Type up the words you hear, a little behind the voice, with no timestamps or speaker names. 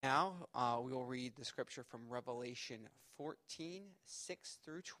now we will read the scripture from Revelation 14, 6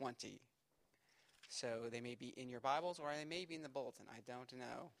 through 20. So they may be in your Bibles or they may be in the bulletin. I don't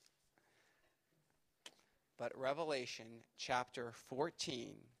know. But Revelation chapter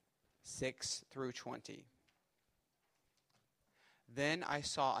 14, 6 through 20. Then I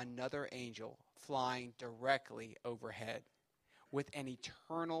saw another angel flying directly overhead with an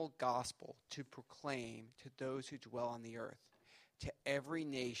eternal gospel to proclaim to those who dwell on the earth, to every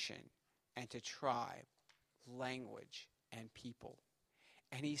nation and to tribe, language, and people.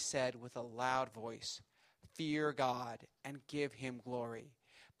 And he said with a loud voice, "Fear God and give him glory.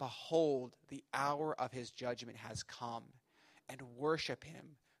 Behold, the hour of his judgment has come, and worship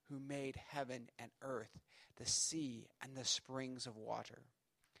him who made heaven and earth, the sea, and the springs of water."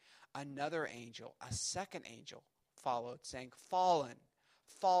 Another angel, a second angel, followed, saying, "Fallen,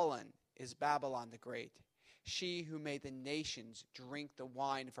 fallen is Babylon the Great, she who made the nations drink the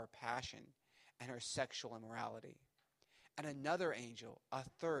wine of her passion and her sexual immorality." And another angel, a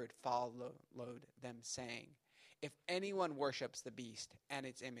third, followed them, saying, "If anyone worships the beast and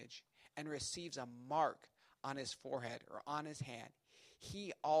its image, and receives a mark on his forehead or on his hand,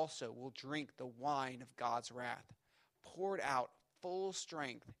 he also will drink the wine of God's wrath, poured out full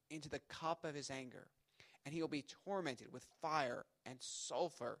strength into the cup of his anger. And he will be tormented with fire and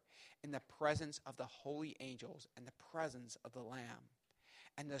sulfur in the presence of the holy angels and the presence of the Lamb.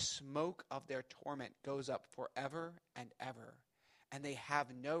 And the smoke of their torment goes up forever and ever, and they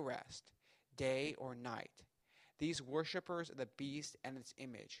have no rest, day or night. These worshippers of the beast and its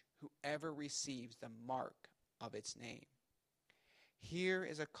image, whoever receives the mark of its name. Here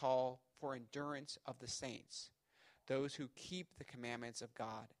is a call for endurance of the saints, those who keep the commandments of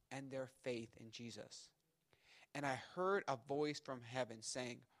God and their faith in Jesus. And I heard a voice from heaven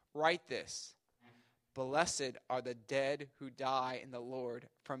saying, "Write this, blessed are the dead who die in the Lord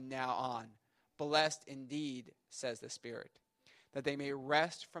from now on. Blessed indeed, says the Spirit, that they may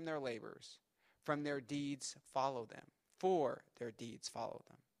rest from their labors, from their deeds follow them, for their deeds follow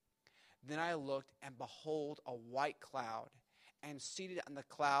them." Then I looked, and behold, a white cloud, and seated on the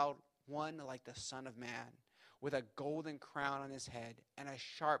cloud one like the Son of Man, with a golden crown on his head and a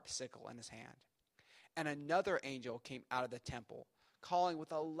sharp sickle in his hand. And another angel came out of the temple, calling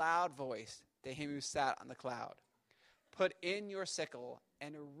with a loud voice to him who sat on the cloud, "Put in your sickle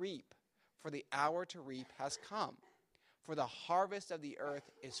and reap, for the hour to reap has come, for the harvest of the earth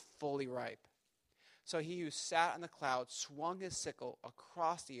is fully ripe." So he who sat on the cloud swung his sickle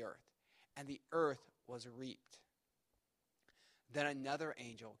across the earth, and the earth was reaped. Then another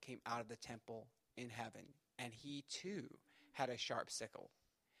angel came out of the temple in heaven, and he too had a sharp sickle.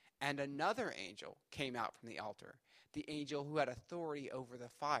 And another angel came out from the altar, the angel who had authority over the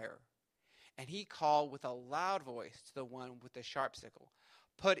fire. And he called with a loud voice to the one with the sharp sickle,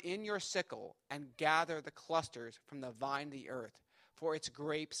 "Put in your sickle and gather the clusters from the vine of the earth, for its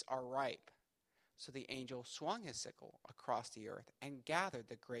grapes are ripe." So the angel swung his sickle across the earth and gathered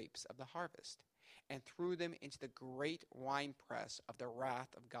the grapes of the harvest, and threw them into the great winepress of the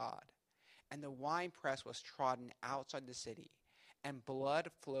wrath of God. And the winepress was trodden outside the city, and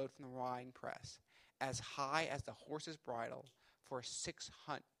blood flowed from the winepress as high as the horse's bridle for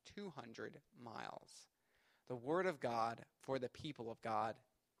 200 miles. The word of God for the people of God.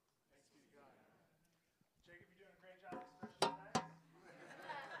 Thanks be to God. Jacob, you're doing a great job expressing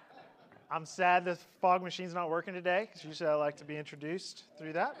that. I'm sad the fog machine's not working today, because usually I like to be introduced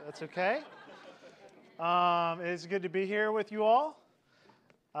through that. That's okay. It's good to be here with you all.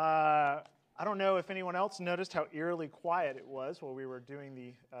 I don't know if anyone else noticed how eerily quiet it was while we were doing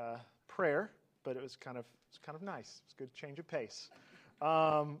the prayer, but it was kind of nice. It's a good change of pace.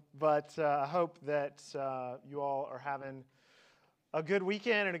 But I hope that you all are having a good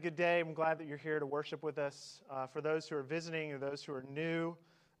weekend and a good day. I'm glad that you're here to worship with us. For those who are visiting or those who are new,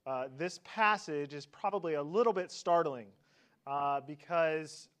 this passage is probably a little bit startling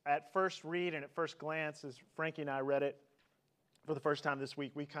because at first read and at first glance, as Frankie and I read it for the first time this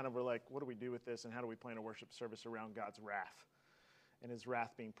week, we kind of were like, what do we do with this, and how do we plan a worship service around God's wrath and his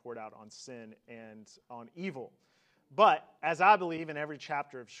wrath being poured out on sin and on evil? But as I believe in every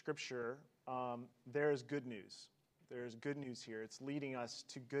chapter of Scripture, there is good news. There is good news here. It's leading us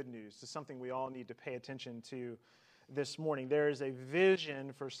to good news, to something we all need to pay attention to this morning. There is a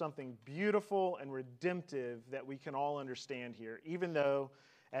vision for something beautiful and redemptive that we can all understand here, even though,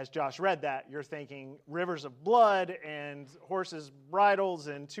 as Josh read that, you're thinking rivers of blood and horses' bridles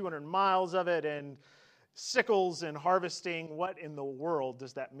and 200 miles of it and sickles and harvesting. What in the world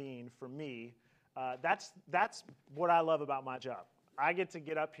does that mean for me? That's what I love about my job. I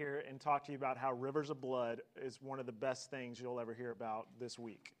get up here and talk to you about how rivers of blood is one of the best things you'll ever hear about this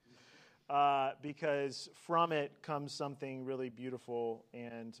week. because from it comes something really beautiful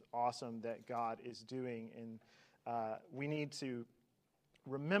and awesome that God is doing. And we need to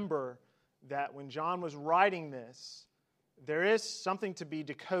remember that when John was writing this, there is something to be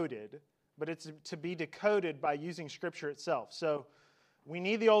decoded, but it's to be decoded by using Scripture itself. So we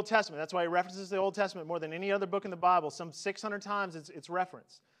need the Old Testament. That's why he references the Old Testament more than any other book in the Bible. Some 600 times it's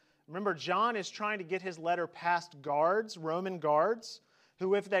referenced. Remember, John is trying to get his letter past guards, Roman guards,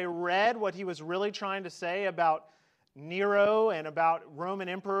 who, if they read what he was really trying to say about Nero and about Roman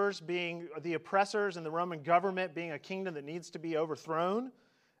emperors being the oppressors and the Roman government being a kingdom that needs to be overthrown,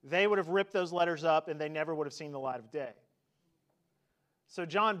 they would have ripped those letters up and they never would have seen the light of day. So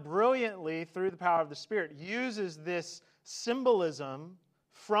John brilliantly, through the power of the Spirit, uses this symbolism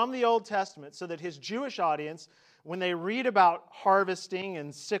from the Old Testament so that his Jewish audience, when they read about harvesting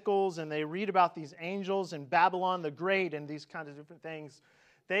and sickles and they read about these angels and Babylon the Great and these kinds of different things,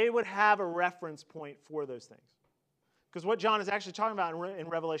 they would have a reference point for those things. Because what John is actually talking about in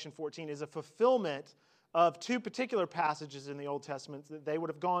Revelation 14 is a fulfillment of two particular passages in the Old Testament that they would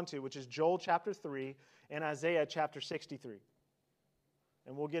have gone to, which is Joel chapter 3 and Isaiah chapter 63.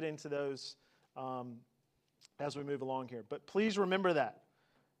 And we'll get into those as we move along here. But please remember that.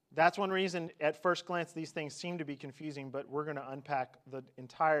 That's one reason, at first glance, these things seem to be confusing, but we're going to unpack the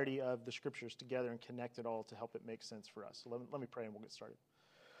entirety of the Scriptures together and connect it all to help it make sense for us. So let me pray and we'll get started.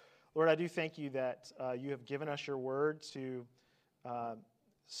 Lord, I do thank you that you have given us your word to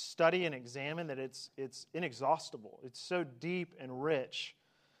study and examine, that it's inexhaustible. It's so deep and rich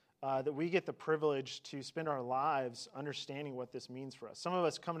that we get the privilege to spend our lives understanding what this means for us. Some of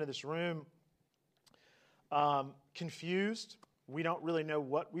us come into this room confused. We don't really know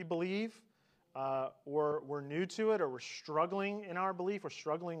what we believe, or we're new to it, or we're struggling in our belief, we're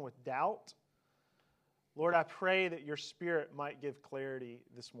struggling with doubt. Lord, I pray that your Spirit might give clarity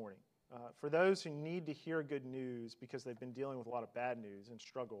this morning. For those who need to hear good news because they've been dealing with a lot of bad news and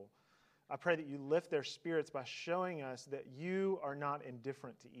struggle, I pray that you lift their spirits by showing us that you are not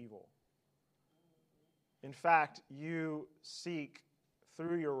indifferent to evil. In fact, you seek,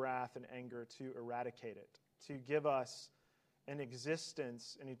 through your wrath and anger, to eradicate it, to give us an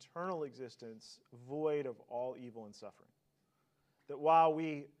existence, an eternal existence, void of all evil and suffering. That while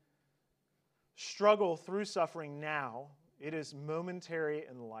we struggle through suffering now, it is momentary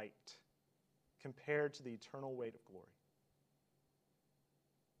and light compared to the eternal weight of glory.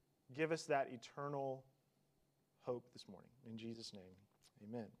 Give us that eternal hope this morning. In Jesus' name,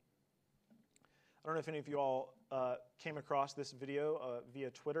 amen. I don't know if any of you all came across this video via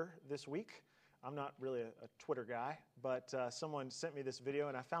Twitter this week. I'm not really a Twitter guy, but someone sent me this video,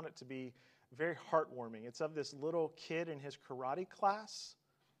 and I found it to be very heartwarming. It's of this little kid in his karate class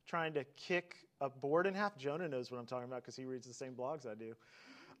trying to kick a board in half. Jonah knows what I'm talking about because he reads the same blogs I do.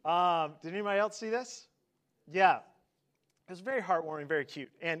 Did anybody else see this? Yeah. It was very heartwarming, very cute.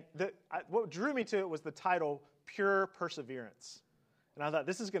 And what drew me to it was the title, Pure Perseverance. And I thought,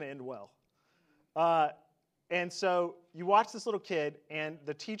 this is going to end well. And so you watch this little kid, and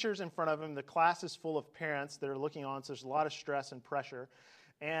the teacher's in front of him. The class is full of parents that are looking on, so there's a lot of stress and pressure.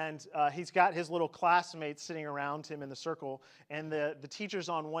 And he's got his little classmates sitting around him in the circle, and the teacher's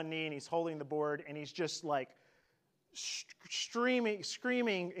on one knee, and he's holding the board, and he's just like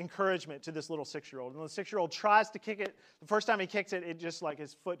screaming encouragement to this little 6-year-old. And the 6-year-old tries to kick it. The first time he kicks it, it just like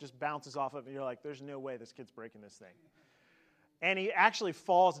his foot just bounces off of it, and you're like, there's no way this kid's breaking this thing. And he actually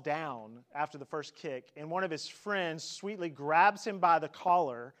falls down after the first kick, and one of his friends sweetly grabs him by the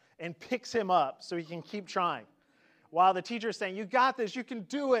collar and picks him up so he can keep trying. While the teacher is saying, you got this, you can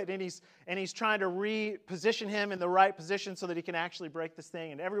do it, and he's trying to reposition him in the right position so that he can actually break this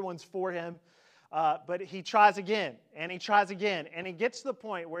thing, and everyone's for him. But he tries again, and he tries again, and he gets to the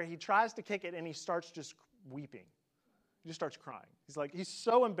point where he tries to kick it, and he starts just weeping. He just starts crying. He's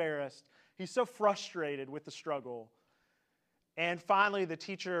so embarrassed. He's so frustrated with the struggle. And finally, the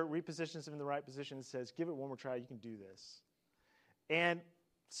teacher repositions him in the right position and says, give it one more try, you can do this. And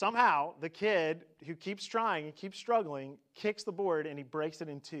somehow, the kid who keeps trying and keeps struggling kicks the board, and he breaks it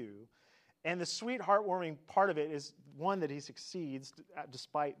in two. And the sweet, heartwarming part of it is, one, that he succeeds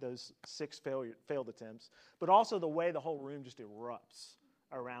despite those 6 failed attempts, but also the way the whole room just erupts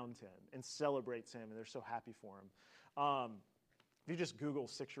around him and celebrates him, and they're so happy for him. If you just Google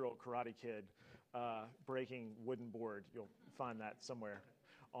 6-year-old karate kid breaking wooden board, you'll find that somewhere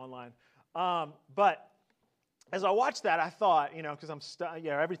online. But as I watched that, I thought, because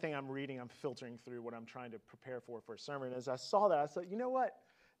everything I'm reading, I'm filtering through what I'm trying to prepare for a sermon. As I saw that, I thought, you know what?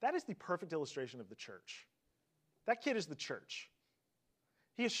 That is the perfect illustration of the church. That kid is the church.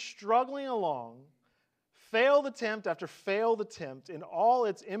 He is struggling along, failed attempt after failed attempt in all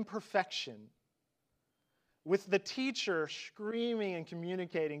its imperfection, with the teacher screaming and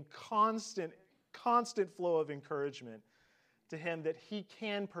communicating constant flow of encouragement to him that he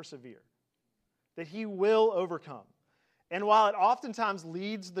can persevere, that he will overcome. And while it oftentimes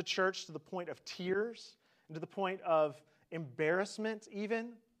leads the church to the point of tears and to the point of embarrassment even,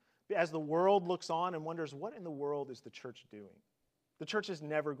 as the world looks on and wonders, what in the world is the church doing? The church is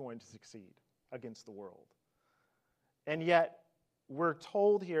never going to succeed against the world. And yet, we're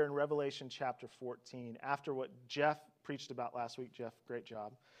told here in Revelation chapter 14, after what Jeff preached about last week. Jeff, great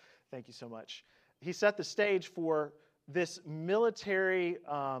job. Thank you so much. He set the stage for this military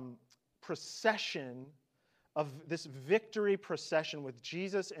procession, of this victory procession with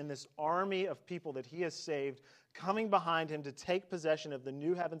Jesus and this army of people that he has saved coming behind him to take possession of the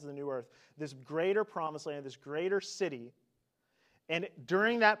new heavens and the new earth, this greater promised land, this greater city. And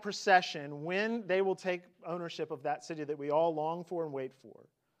during that procession, when they will take ownership of that city that we all long for and wait for,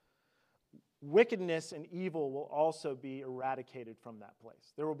 wickedness and evil will also be eradicated from that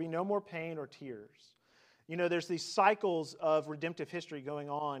place. There will be no more pain or tears. You know, there's these cycles of redemptive history going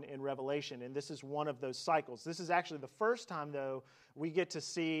on in Revelation, and this is one of those cycles. This is actually the first time, though, we get to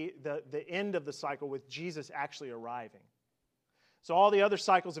see the end of the cycle with Jesus actually arriving. So all the other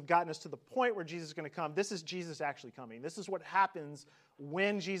cycles have gotten us to the point where Jesus is going to come. This is Jesus actually coming. This is what happens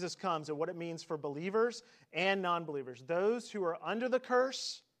when Jesus comes and what it means for believers and non-believers. Those who are under the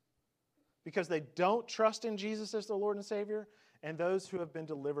curse because they don't trust in Jesus as their Lord and Savior, and those who have been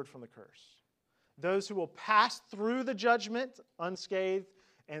delivered from the curse. Those who will pass through the judgment unscathed,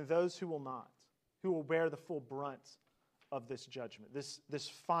 and those who will not, who will bear the full brunt of this judgment, this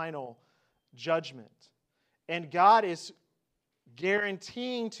final judgment. And God is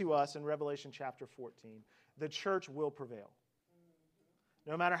guaranteeing to us in Revelation chapter 14, the church will prevail.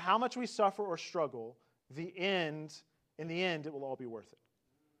 No matter how much we suffer or struggle, in the end, it will all be worth it.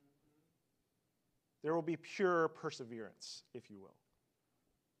 There will be pure perseverance, if you will.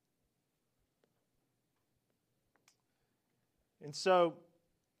 And so,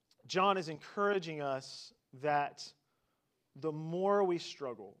 John is encouraging us that the more we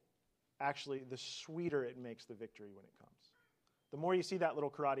struggle, actually, the sweeter it makes the victory when it comes. The more you see that little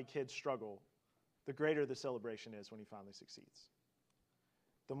karate kid struggle, the greater the celebration is when he finally succeeds.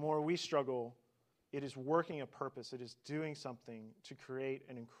 The more we struggle, it is working a purpose. It is doing something to create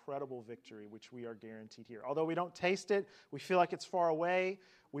an incredible victory, which we are guaranteed here. Although we don't taste it, we feel like it's far away,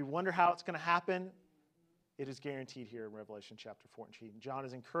 we wonder how it's going to happen, it is guaranteed here in Revelation chapter 14. John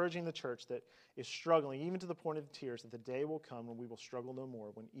is encouraging the church that is struggling, even to the point of tears, that the day will come when we will struggle no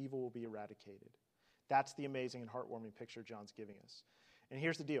more, when evil will be eradicated. That's the amazing and heartwarming picture John's giving us. And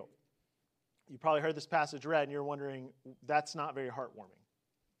here's the deal. You probably heard this passage read, and you're wondering, that's not very heartwarming.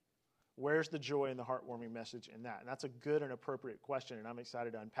 Where's the joy and the heartwarming message in that? And that's a good and appropriate question, and I'm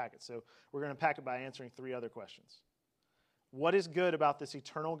excited to unpack it. So we're going to unpack it by answering 3 other questions. What is good about this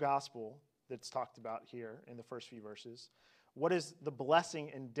eternal gospel that's talked about here in the first few verses? What is the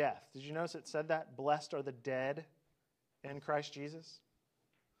blessing in death? Did you notice it said that? Blessed are the dead in Christ Jesus.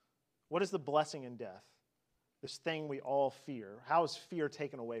 What is the blessing in death? This thing we all fear. How is fear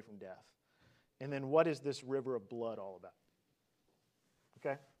taken away from death? And then what is this river of blood all about?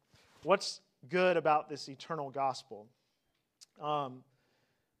 Okay? What's good about this eternal gospel? I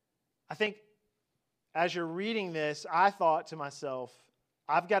think as you're reading this, I thought to myself,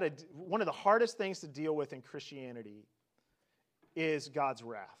 one of the hardest things to deal with in Christianity is God's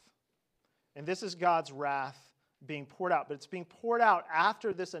wrath. And this is God's wrath being poured out, but it's being poured out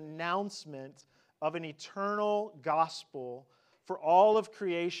after this announcement of an eternal gospel for all of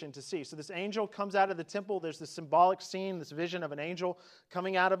creation to see. So this angel comes out of the temple. There's this symbolic scene, this vision of an angel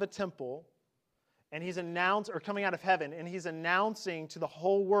coming out of a temple, and coming out of heaven, and he's announcing to the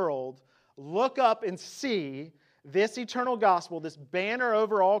whole world, look up and see this eternal gospel, this banner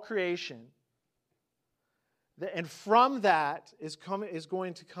over all creation. And from that is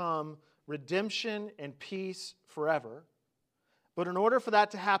going to come redemption and peace forever. But in order for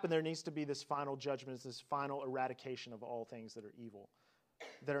that to happen, there needs to be this final judgment, this final eradication of all things that are evil,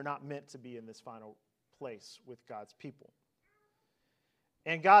 that are not meant to be in this final place with God's people.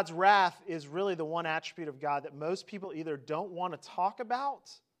 And God's wrath is really the one attribute of God that most people either don't want to talk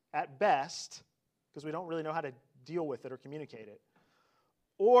about at best, because we don't really know how to deal with it or communicate it,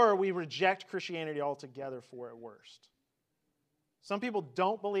 or we reject Christianity altogether for at worst. Some people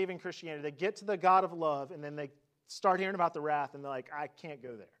don't believe in Christianity. They get to the God of love, and then they start hearing about the wrath, and they're like, I can't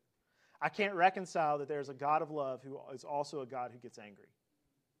go there. I can't reconcile that there's a God of love who is also a God who gets angry.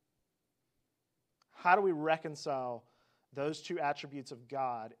 How do we reconcile those two attributes of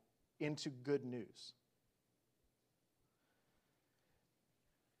God into good news?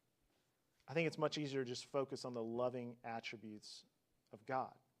 I think it's much easier to just focus on the loving attributes of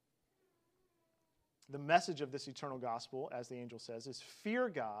God. The message of this eternal gospel, as the angel says, is fear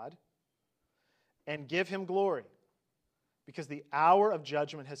God and give him glory, because the hour of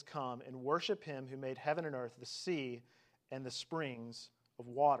judgment has come, and worship him who made heaven and earth, the sea, and the springs of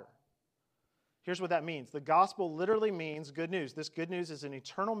water. Here's what that means. The gospel literally means good news. This good news is an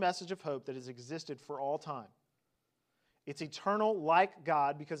eternal message of hope that has existed for all time. It's eternal like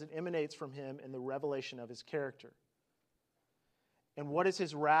God because it emanates from him in the revelation of his character. And what is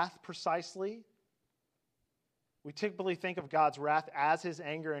his wrath precisely? We typically think of God's wrath as his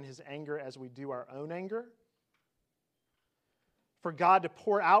anger and his anger as we do our own anger. For God to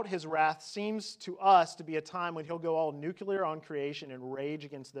pour out his wrath seems to us to be a time when he'll go all nuclear on creation and rage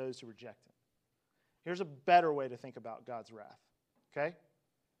against those who reject him. Here's a better way to think about God's wrath, okay?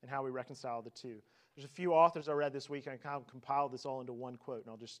 And how we reconcile the two. There's a few authors I read this week, and I kind of compiled this all into one quote, and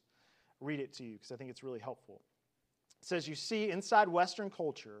I'll just read it to you because I think it's really helpful. It says, "You see, inside Western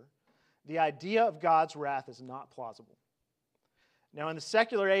culture, the idea of God's wrath is not plausible. Now, in the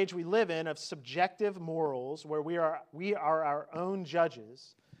secular age we live in of subjective morals, where we are our own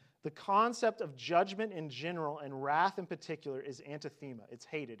judges, the concept of judgment in general and wrath in particular is anathema. It's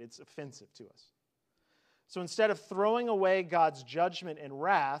hated. It's offensive to us. So instead of throwing away God's judgment and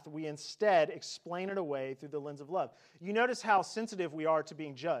wrath, we instead explain it away through the lens of love." You notice how sensitive we are to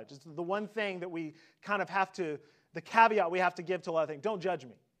being judged. It's the one thing that we kind of have to, the caveat we have to give to a lot of things. Don't judge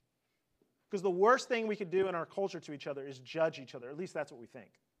me. Because the worst thing we could do in our culture to each other is judge each other. At least that's what we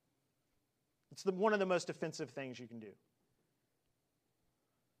think. It's one of the most offensive things you can do.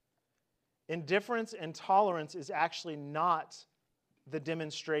 Indifference and tolerance is actually not the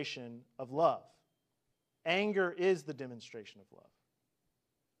demonstration of love. Anger is the demonstration of love.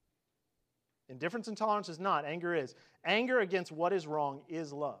 Indifference and tolerance is not. Anger is. Anger against what is wrong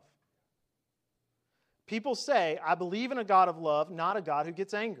is love. People say, I believe in a God of love, not a God who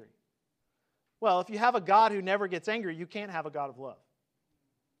gets angry. Well, if you have a God who never gets angry, you can't have a God of love.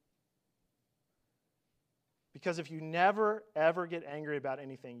 Because if you never, ever get angry about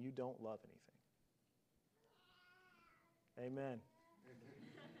anything, you don't love anything. Amen.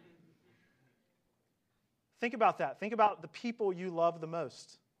 Think about that. Think about the people you love the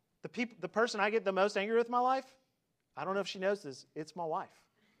most. The person I get the most angry with in my life, I don't know if she knows this, it's my wife.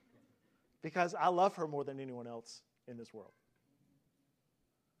 Because I love her more than anyone else in this world.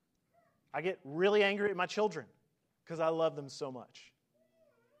 I get really angry at my children because I love them so much.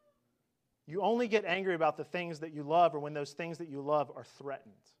 You only get angry about the things that you love or when those things that you love are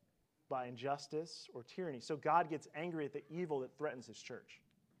threatened by injustice or tyranny. So God gets angry at the evil that threatens his church.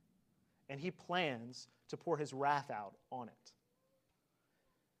 And he plans to pour his wrath out on it.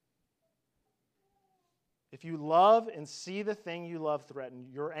 If you love and see the thing you love threatened,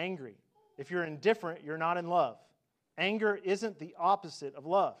 you're angry. If you're indifferent, you're not in love. Anger isn't the opposite of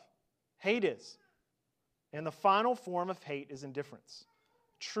love. Hate is. And the final form of hate is indifference.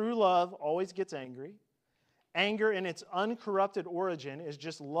 True love always gets angry. Anger in its uncorrupted origin is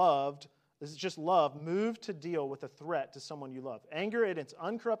just love moved to deal with a threat to someone you love. Anger in its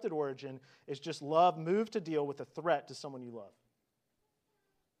uncorrupted origin is just love moved to deal with a threat to someone you love.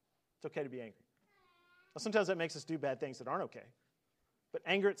 It's okay to be angry. Now, sometimes that makes us do bad things that aren't okay. But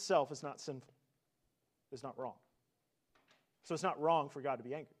anger itself is not sinful. It's not wrong. So it's not wrong for God to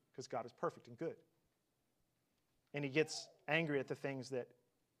be angry, because God is perfect and good. And he gets angry at the things that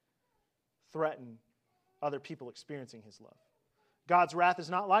threaten other people experiencing his love. God's wrath is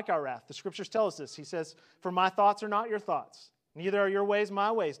not like our wrath. The scriptures tell us this. He says, "For my thoughts are not your thoughts, neither are your ways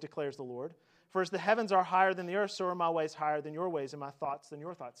my ways, declares the Lord. For as the heavens are higher than the earth, so are my ways higher than your ways, and my thoughts than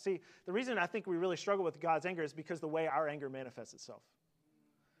your thoughts." See, the reason I think we really struggle with God's anger is because the way our anger manifests itself.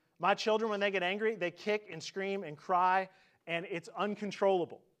 My children, when they get angry, they kick and scream and cry, and it's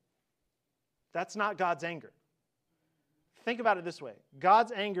uncontrollable. That's not God's anger. Think about it this way.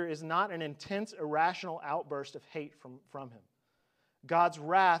 God's anger is not an intense, irrational outburst of hate from him. God's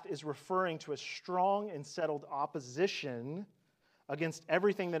wrath is referring to a strong and settled opposition against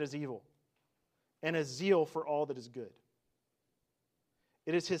everything that is evil and a zeal for all that is good.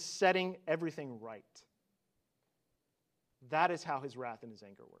 It is his setting everything right. That is how his wrath and his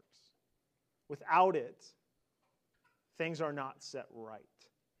anger works. Without it, things are not set right,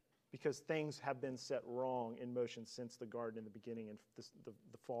 because things have been set wrong in motion since the garden in the beginning and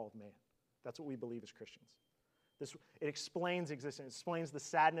the fall of man. That's what we believe as Christians. It explains existence. It explains the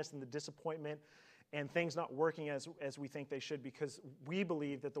sadness and the disappointment and things not working as we think they should, because we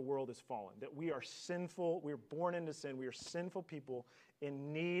believe that the world is fallen, that we are sinful, we are born into sin, we are sinful people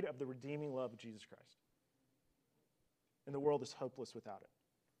in need of the redeeming love of Jesus Christ. And the world is hopeless without it.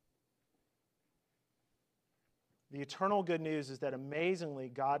 The eternal good news is that amazingly,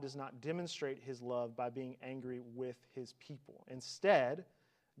 God does not demonstrate his love by being angry with his people. Instead,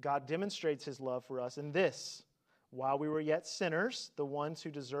 God demonstrates his love for us in this: while we were yet sinners, the ones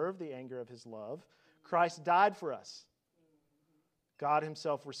who deserve the anger of his love, Christ died for us. God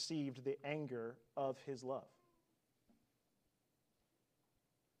himself received the anger of his love.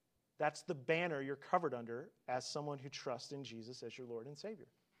 That's the banner you're covered under as someone who trusts in Jesus as your Lord and Savior.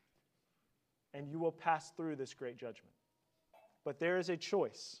 And you will pass through this great judgment. But there is a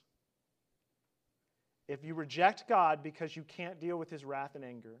choice. If you reject God because you can't deal with his wrath and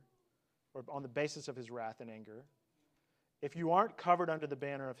anger, or on the basis of his wrath and anger, if you aren't covered under the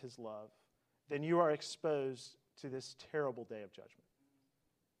banner of his love, then you are exposed to this terrible day of judgment.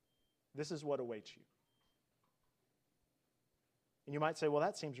 This is what awaits you. And you might say, well,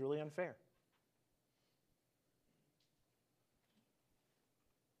 that seems really unfair.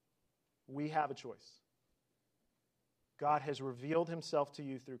 We have a choice. God has revealed himself to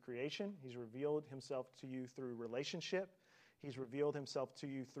you through creation. He's revealed himself to you through relationship. He's revealed himself to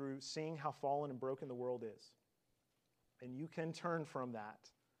you through seeing how fallen and broken the world is. And you can turn from that,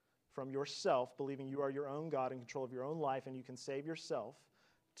 from yourself, believing you are your own God in control of your own life, and you can save yourself,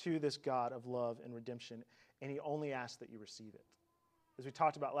 to this God of love and redemption. And he only asks that you receive it. As we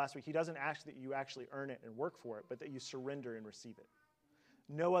talked about last week, he doesn't ask that you actually earn it and work for it, but that you surrender and receive it.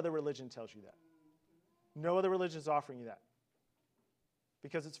 No other religion tells you that. No other religion is offering you that.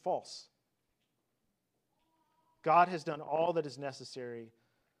 Because it's false. God has done all that is necessary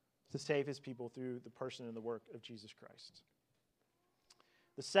to save his people through the person and the work of Jesus Christ.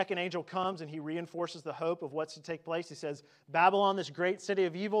 The second angel comes and he reinforces the hope of what's to take place. He says, Babylon, this great city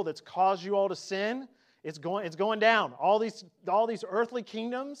of evil that's caused you all to sin, it's going down. All these earthly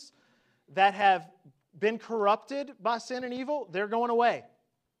kingdoms that have been corrupted by sin and evil, they're going away.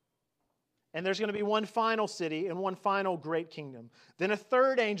 And there's going to be one final city and one final great kingdom. Then a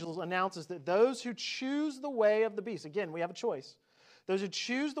third angel announces that those who choose the way of the beast, again, we have a choice. Those who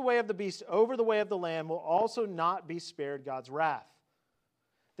choose the way of the beast over the way of the Lamb will also not be spared God's wrath.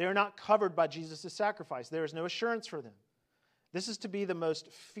 They are not covered by Jesus' sacrifice. There is no assurance for them. This is to be the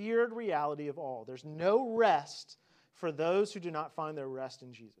most feared reality of all. There's no rest for those who do not find their rest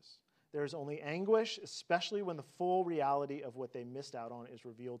in Jesus. There is only anguish, especially when the full reality of what they missed out on is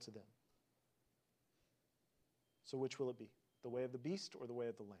revealed to them. So which will it be? The way of the beast or the way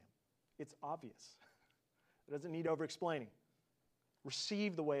of the Lamb? It's obvious. It doesn't need over-explaining.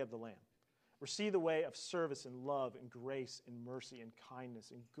 Receive the way of the Lamb. Receive the way of service and love and grace and mercy and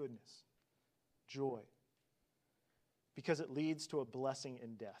kindness and goodness, joy, because it leads to a blessing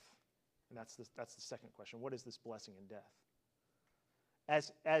in death. And that's the second question. What is this blessing in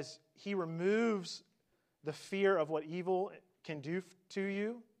death? As he removes the fear of what evil can do to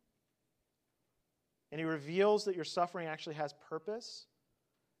you, and he reveals that your suffering actually has purpose,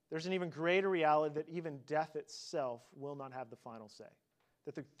 there's an even greater reality that even death itself will not have the final say.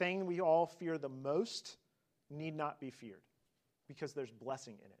 That the thing we all fear the most need not be feared because there's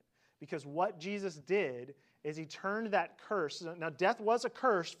blessing in it. Because what Jesus did is he turned that curse. Now, death was a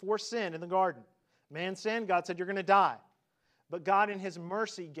curse for sin in the garden. Man sinned, God said, you're going to die. But God in his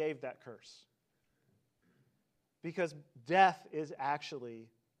mercy gave that curse. Because death is actually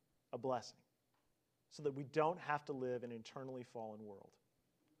a blessing. So that we don't have to live in an eternally fallen world.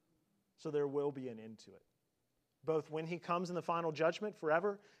 So there will be an end to it. Both when he comes in the final judgment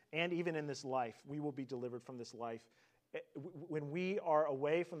forever and even in this life, we will be delivered from this life. When we are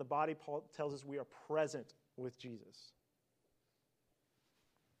away from the body, Paul tells us we are present with Jesus.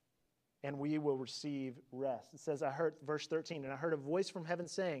 And we will receive rest. It says, verse 13, and I heard a voice from heaven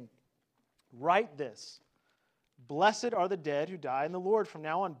saying, write this, blessed are the dead who die in the Lord from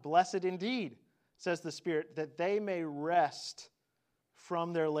now on, blessed indeed, says the Spirit, that they may rest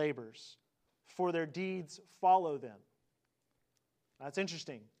from their labors, for their deeds follow them. That's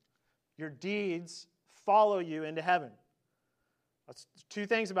interesting. Your deeds follow you into heaven. That's two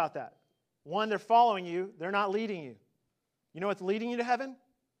things about that. One, they're following you. They're not leading you. You know what's leading you to heaven?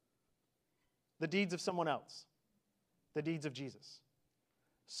 The deeds of someone else. The deeds of Jesus.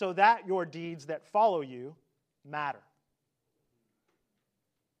 So that your deeds that follow you matter.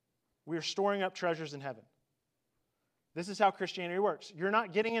 We are storing up treasures in heaven. This is how Christianity works. You're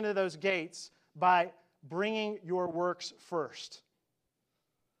not getting into those gates by bringing your works first.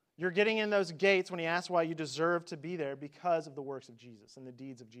 You're getting in those gates when he asks why you deserve to be there because of the works of Jesus and the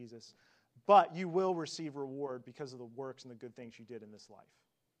deeds of Jesus. But you will receive reward because of the works and the good things you did in this life.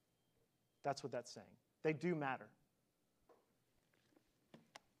 That's what that's saying. They do matter.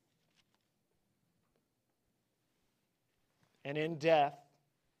 And in death,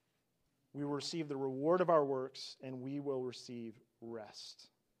 We will receive the reward of our works, and we will receive rest.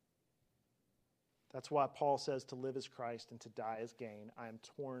 That's why Paul says to live as Christ and to die as gain. I am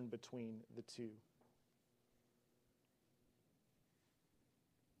torn between the two.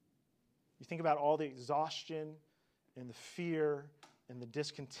 You think about all the exhaustion and the fear and the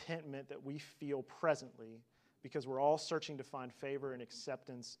discontentment that we feel presently because we're all searching to find favor and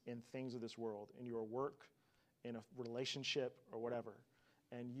acceptance in things of this world, in your work, in a relationship, or whatever.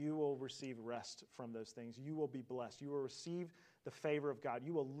 And you will receive rest from those things. You will be blessed. You will receive the favor of God.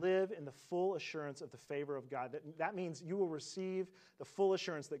 You will live in the full assurance of the favor of God. That means you will receive the full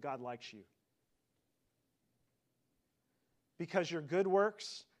assurance that God likes you. Because your good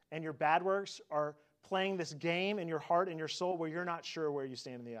works and your bad works are playing this game in your heart and your soul where you're not sure where you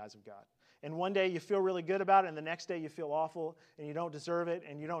stand in the eyes of God. And one day you feel really good about it, and the next day you feel awful, and you don't deserve it,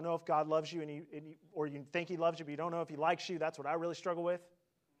 and you don't know if God loves you, or you think He loves you, but you don't know if He likes you. That's what I really struggle with.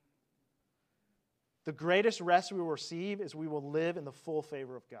 The greatest rest we will receive is we will live in the full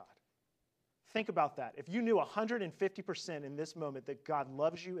favor of God. Think about that. If you knew 150% in this moment that God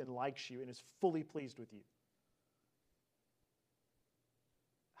loves you and likes you and is fully pleased with you,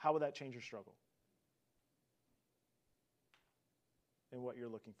 how would that change your struggle and what you're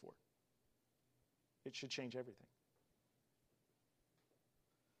looking for? It should change everything.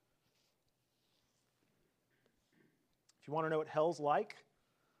 If you want to know what hell's like,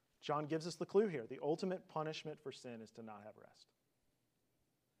 John gives us the clue here. The ultimate punishment for sin is to not have rest.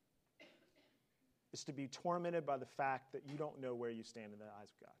 It's to be tormented by the fact that you don't know where you stand in the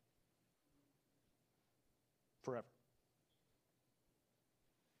eyes of God. Forever.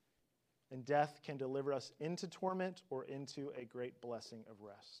 And death can deliver us into torment or into a great blessing of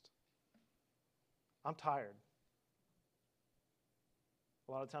rest. I'm tired.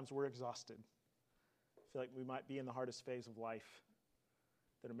 A lot of times we're exhausted. I feel like we might be in the hardest phase of life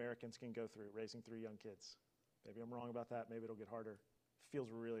that Americans can go through, raising 3 young kids. Maybe I'm wrong about that. Maybe it'll get harder. It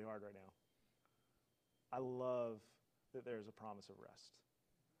feels really hard right now. I love that there's a promise of rest.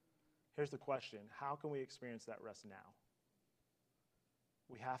 Here's the question. How can we experience that rest now?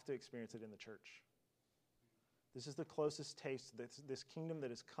 We have to experience it in the church. This is the closest taste to this kingdom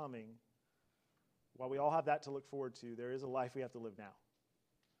that is coming. While we all have that to look forward to, there is a life we have to live now.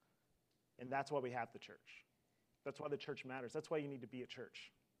 And that's why we have the church. That's why the church matters. That's why you need to be at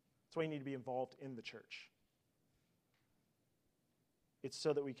church. That's why you need to be involved in the church. It's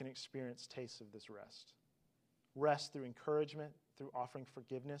so that we can experience tastes of this rest. Rest through encouragement, through offering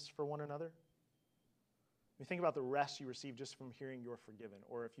forgiveness for one another. You think about the rest you receive just from hearing you're forgiven,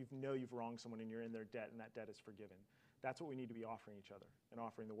 or if you know you've wronged someone and you're in their debt and that debt is forgiven. That's what we need to be offering each other and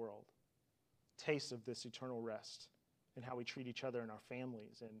offering the world. Tastes of this eternal rest and how we treat each other and our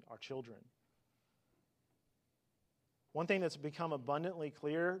families and our children. One thing that's become abundantly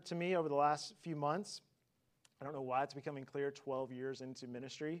clear to me over the last few months, I don't know why it's becoming clear 12 years into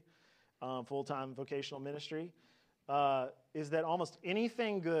ministry, full-time vocational ministry, is that almost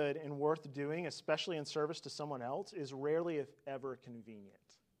anything good and worth doing, especially in service to someone else, is rarely, if ever, convenient.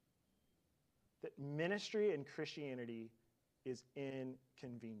 That ministry and Christianity is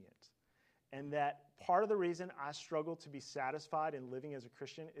inconvenient. And that part of the reason I struggle to be satisfied in living as a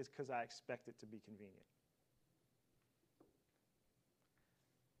Christian is because I expect it to be convenient.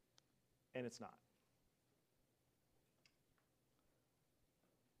 And it's not.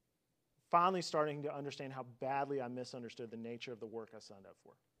 Finally starting to understand how badly I misunderstood the nature of the work I signed up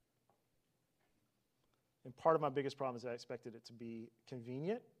for. And part of my biggest problem is I expected it to be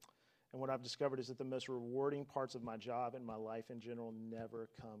convenient. And what I've discovered is that the most rewarding parts of my job and my life in general never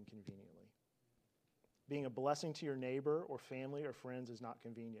come conveniently. Being a blessing to your neighbor or family or friends is not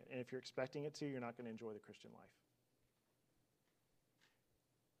convenient. And if you're expecting it to, you're not going to enjoy the Christian life.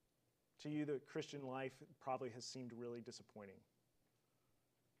 To you, the Christian life probably has seemed really disappointing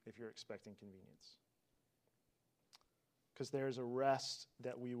if you're expecting convenience. Because there's a rest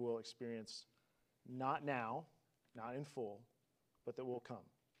that we will experience not now, not in full, but that will come.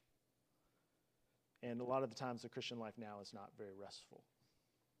 And a lot of the times the Christian life now is not very restful.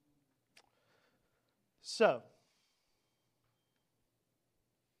 So,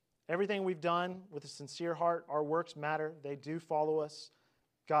 everything we've done with a sincere heart, our works matter. They do follow us.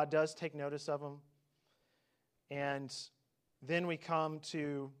 God does take notice of them. And then we come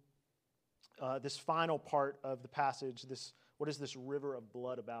to this final part of the passage, what is this river of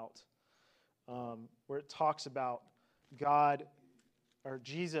blood about? Where it talks about God, or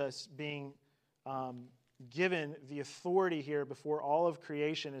Jesus, being given the authority here before all of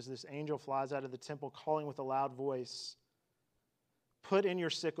creation as this angel flies out of the temple calling with a loud voice, "Put in your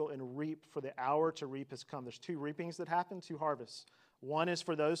sickle and reap, for the hour to reap has come." There's 2 reapings that happen, 2 harvests. One is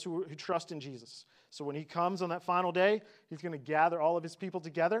for those who trust in Jesus. So when he comes on that final day, he's going to gather all of his people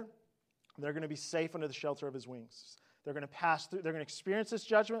together. They're going to be safe under the shelter of his wings. They're going to pass through, they're going to experience this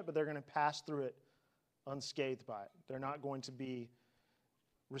judgment, but they're going to pass through it unscathed by it. They're not going to be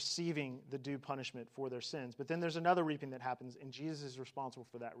receiving the due punishment for their sins. But then there's another reaping that happens, and Jesus is responsible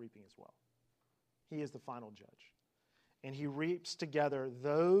for that reaping as well. He is the final judge. And he reaps together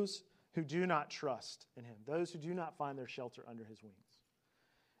those who do not trust in him, those who do not find their shelter under his wings.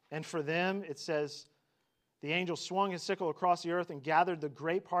 And for them, it says, the angel swung his sickle across the earth and gathered the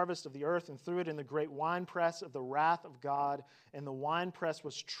grape harvest of the earth and threw it in the great winepress of the wrath of God. And the winepress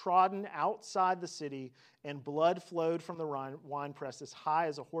was trodden outside the city, and blood flowed from the winepress as high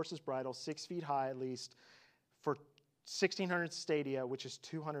as a horse's bridle, 6 feet high at least, for 1,600 stadia, which is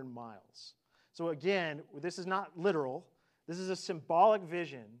 200 miles. So again, this is not literal. This is a symbolic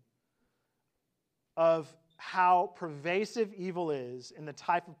vision of how pervasive evil is and the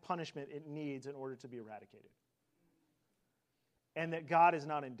type of punishment it needs in order to be eradicated. And that God is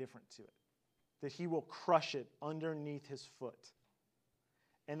not indifferent to it. That he will crush it underneath his foot.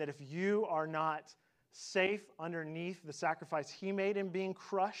 And that if you are not safe underneath the sacrifice he made in being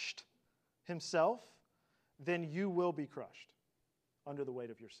crushed himself, then you will be crushed under the weight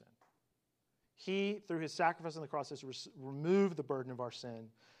of your sin. He, through his sacrifice on the cross, has removed the burden of our sin.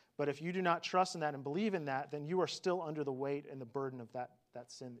 But if you do not trust in that and believe in that, then you are still under the weight and the burden of that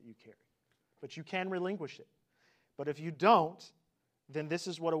sin that you carry. But you can relinquish it. But if you don't, then this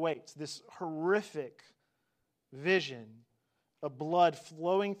is what awaits. This horrific vision of blood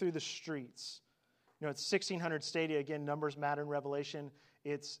flowing through the streets. You know, it's 1,600 stadia. Again, numbers matter in Revelation.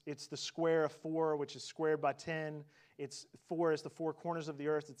 It's the square of 4, which is squared by 10. It's 4 is the 4 corners of the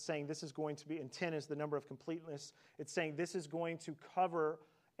earth. It's saying this is going to be, and 10 is the number of completeness. It's saying this is going to cover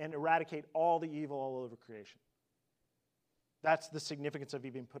and eradicate all the evil all over creation. That's the significance of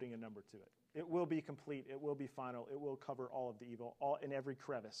even putting a number to it. It will be complete. It will be final. It will cover all of the evil. All in every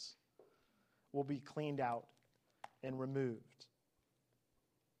crevice will be cleaned out and removed.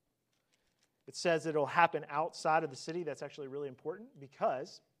 It says that it will happen outside of the city. That's actually really important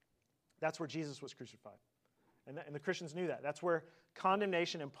because that's where Jesus was crucified. And the Christians knew that. That's where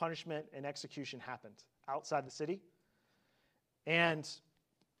condemnation and punishment and execution happened, outside the city. And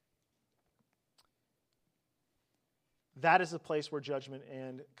that is the place where judgment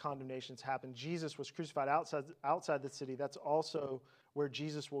and condemnations happen. Jesus was crucified outside the city. That's also where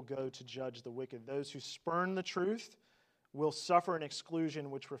Jesus will go to judge the wicked. Those who spurn the truth will suffer an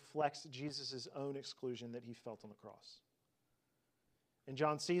exclusion which reflects Jesus' own exclusion that he felt on the cross. And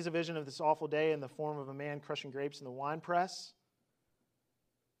John sees a vision of this awful day in the form of a man crushing grapes in the winepress.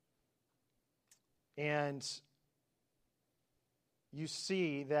 And you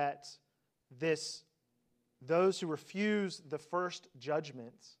see that those who refuse the first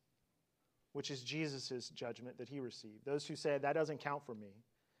judgment, which is Jesus' judgment that he received, those who say, that doesn't count for me,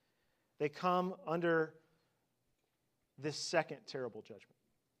 they come under this second terrible judgment.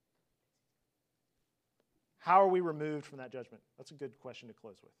 How are we removed from that judgment? That's a good question to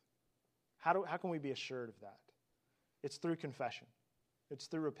close with. How can we be assured of that? It's through confession. It's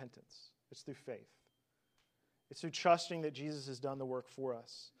through repentance. It's through faith. It's through trusting that Jesus has done the work for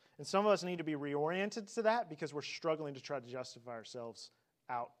us. And some of us need to be reoriented to that because we're struggling to try to justify ourselves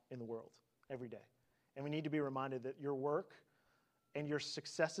out in the world every day. And we need to be reminded that your work and your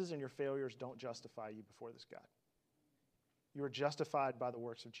successes and your failures don't justify you before this God. You are justified by the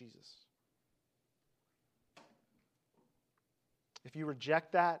works of Jesus. If you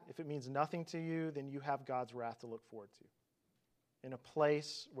reject that, if it means nothing to you, then you have God's wrath to look forward to. In a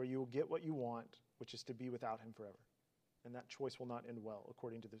place where you will get what you want, which is to be without him forever. And that choice will not end well,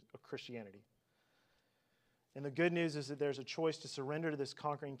 according to Christianity. And the good news is that there's a choice to surrender to this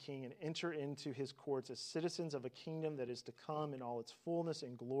conquering king and enter into his courts as citizens of a kingdom that is to come in all its fullness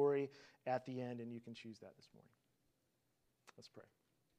and glory at the end, and you can choose that this morning. Let's pray.